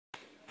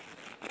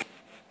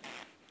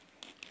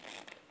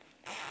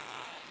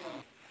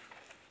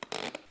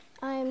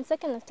I'm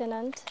Second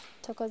Lieutenant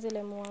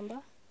Tokozile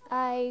Muamba.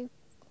 I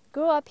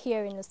grew up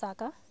here in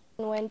Lusaka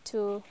and went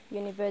to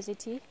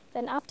university.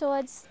 Then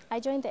afterwards,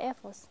 I joined the Air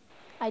Force.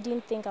 I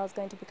didn't think I was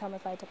going to become a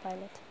fighter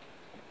pilot.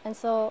 And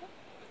so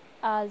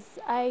as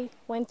I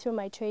went through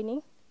my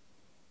training,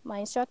 my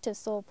instructors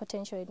saw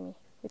potential in me.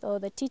 With all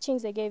the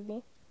teachings they gave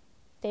me,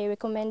 they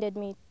recommended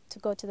me to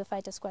go to the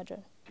fighter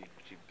squadron.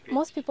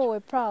 Most people were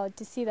proud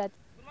to see that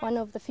one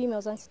of the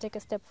females wants to take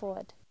a step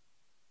forward.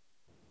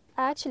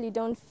 I actually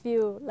don't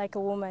feel like a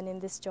woman in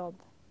this job.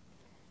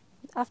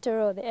 After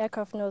all, the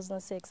aircraft knows no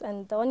sex,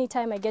 and the only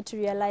time I get to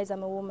realize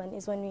I'm a woman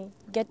is when we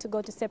get to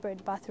go to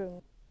separate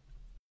bathrooms.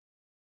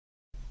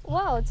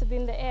 Wow, to be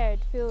in the air,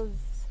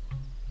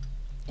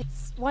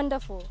 it's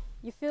wonderful.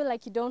 You feel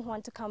like you don't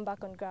want to come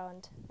back on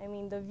ground. I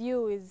mean, the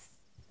view is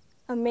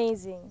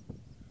amazing.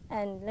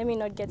 And let me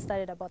not get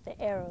started about the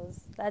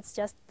arrows. That's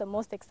just the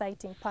most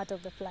exciting part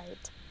of the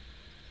flight.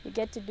 You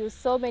get to do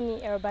so many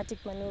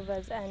aerobatic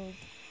maneuvers and,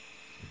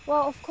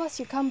 well, of course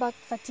you come back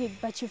fatigued,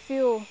 but you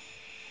feel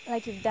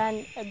like you've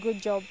done a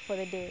good job for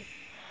the day.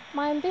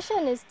 My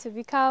ambition is to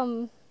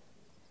become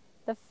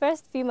the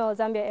first female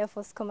Zambia Air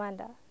Force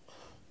commander.